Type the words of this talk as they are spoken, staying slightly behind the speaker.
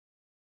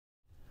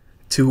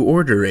To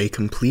order a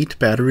complete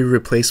battery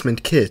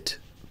replacement kit,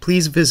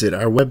 please visit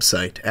our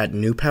website at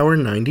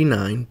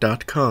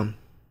newpower99.com.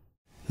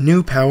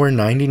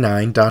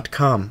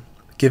 newpower99.com,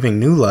 giving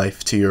new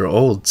life to your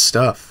old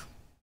stuff.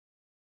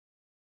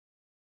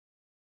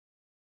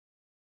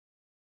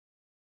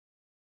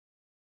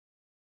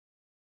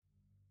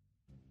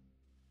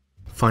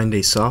 Find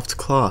a soft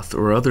cloth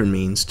or other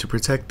means to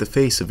protect the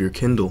face of your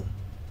Kindle.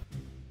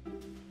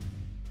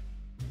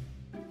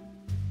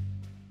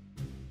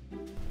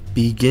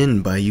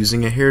 Begin by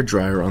using a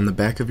hairdryer on the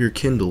back of your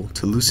Kindle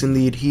to loosen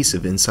the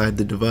adhesive inside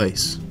the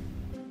device.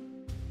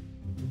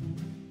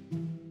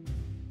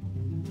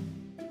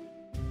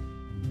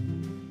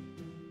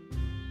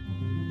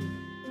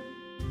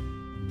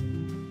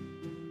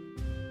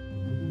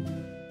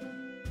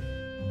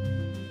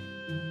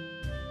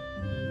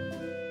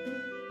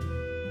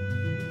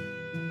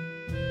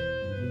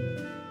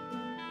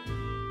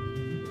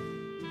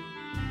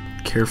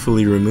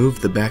 Carefully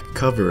remove the back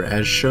cover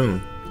as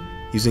shown,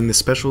 using the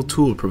special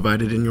tool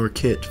provided in your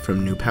kit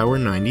from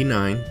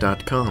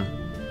newpower99.com.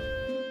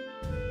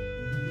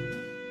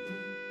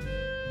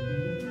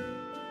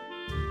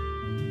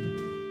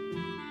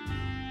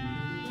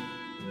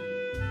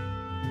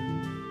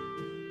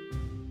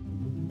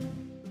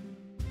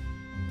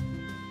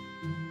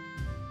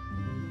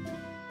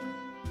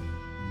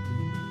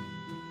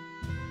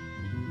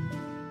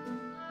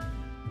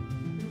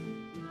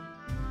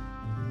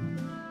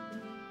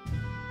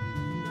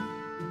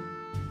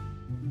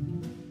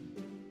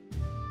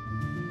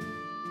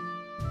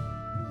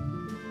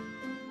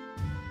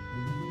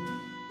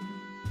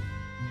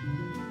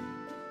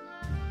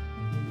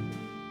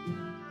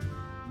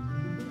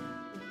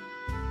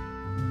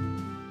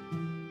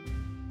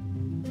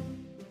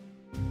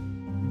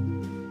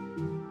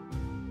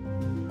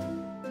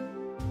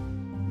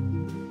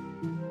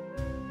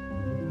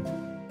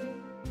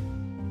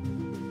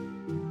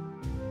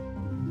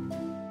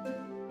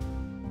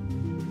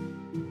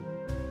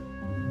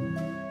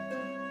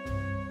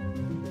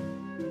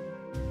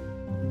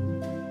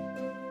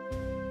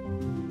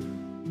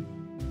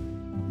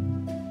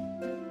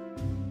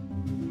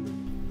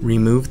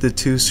 Remove the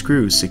two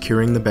screws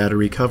securing the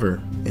battery cover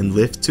and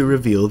lift to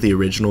reveal the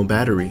original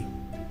battery.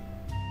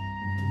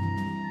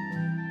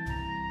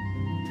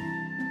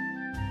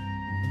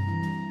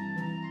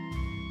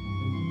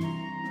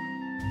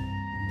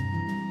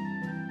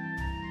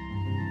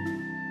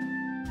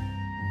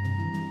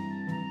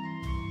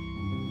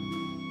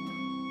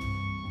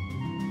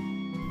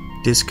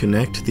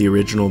 Disconnect the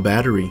original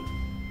battery.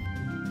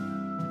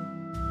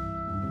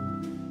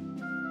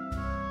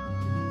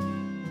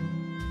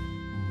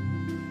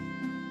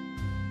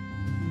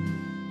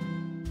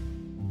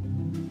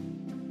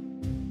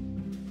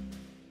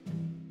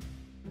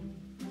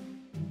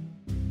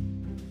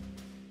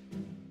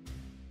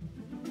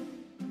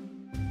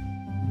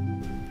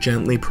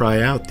 Gently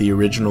pry out the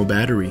original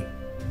battery.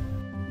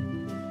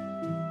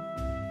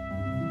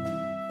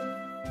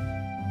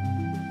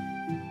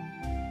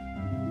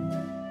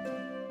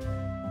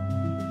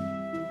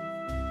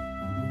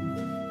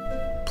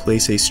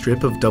 Place a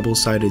strip of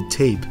double-sided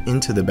tape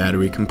into the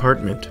battery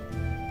compartment.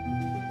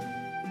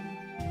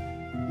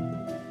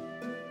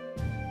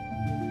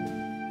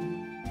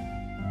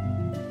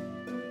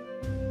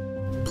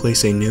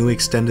 Place a new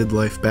extended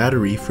life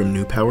battery from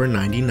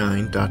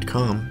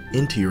newpower99.com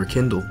into your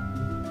Kindle.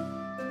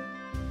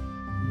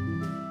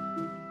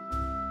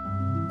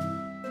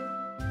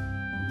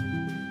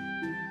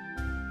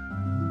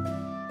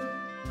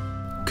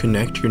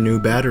 Connect your new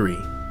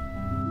battery.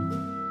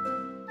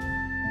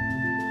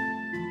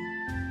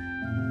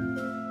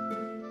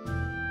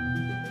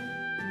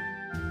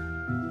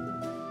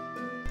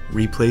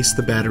 Replace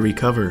the battery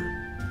cover.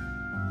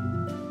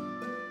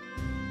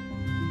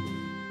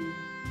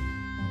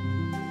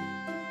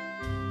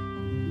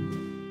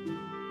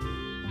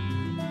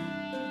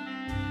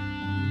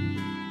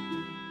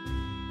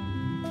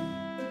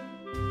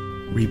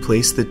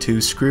 Replace the two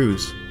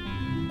screws.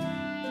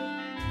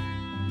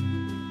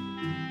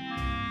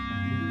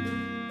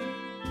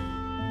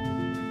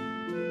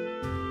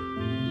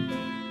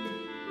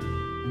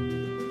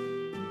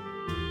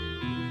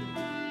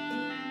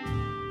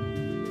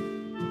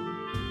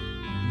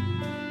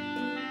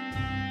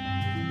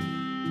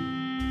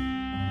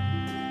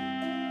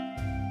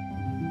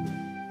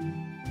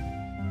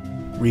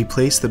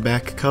 Replace the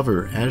back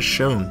cover as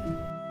shown.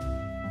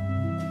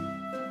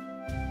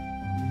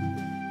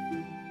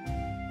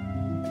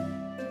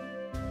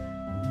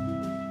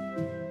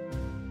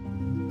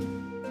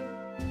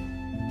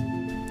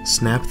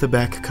 Snap the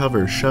back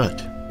cover shut.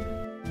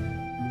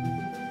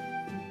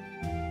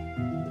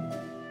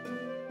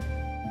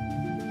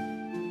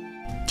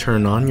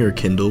 Turn on your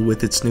Kindle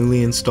with its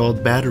newly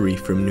installed battery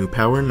from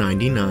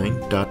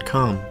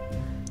newpower99.com.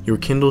 Your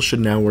Kindle should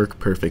now work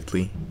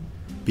perfectly.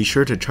 Be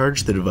sure to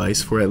charge the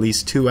device for at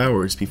least 2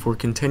 hours before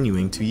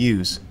continuing to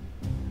use.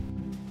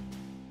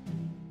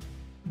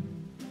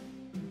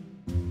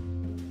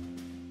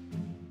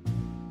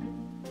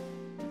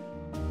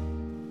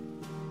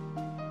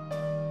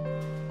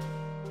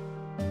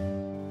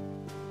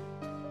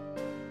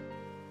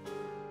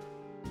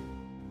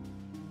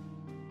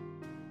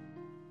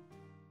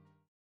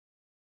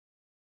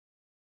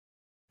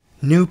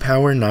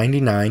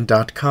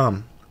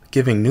 newpower99.com,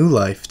 giving new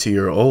life to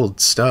your old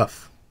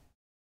stuff.